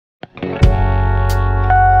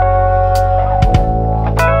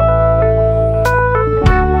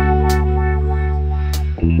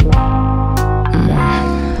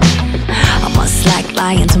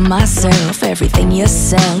myself, everything you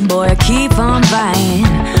sell. Boy, I keep on buying.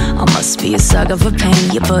 I must be a sucker for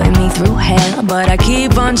pain. You're putting me through hell, but I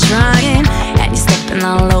keep on trying. And you're stepping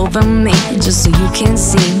all over me, just so you can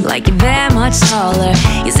seem like you're that much taller.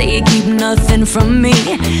 You say you keep nothing from me.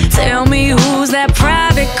 Tell me, who's that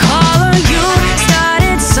private caller? You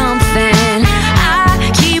started something.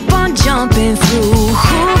 I keep on jumping through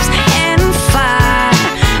hoops and fire,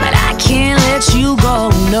 but I can't let you go,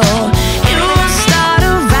 no. You start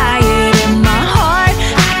a riot in my heart,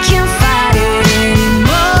 I can't fight it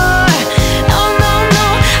anymore. No, no, no,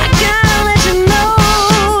 I gotta let you know.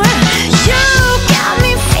 You got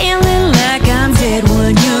me feeling like I'm dead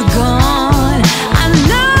when you're gone. I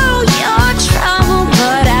know you're trouble,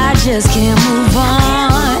 but I just can't move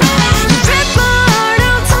on. You rip my heart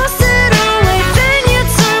out, toss it away, then you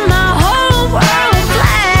turn my whole world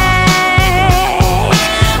black.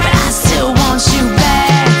 But I still want you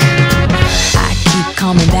back. I keep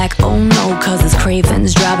coming back, oh no, cause this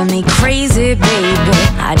craving's driving me crazy, baby.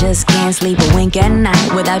 I just can't sleep a wink at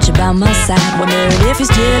night without you by my side. Wondered if you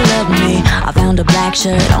still love me. I found a black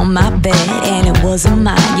shirt on my bed and it wasn't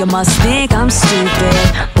mine. You must think I'm stupid.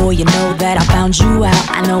 Boy, you know that I found you out.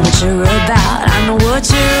 I know what you're about, I know what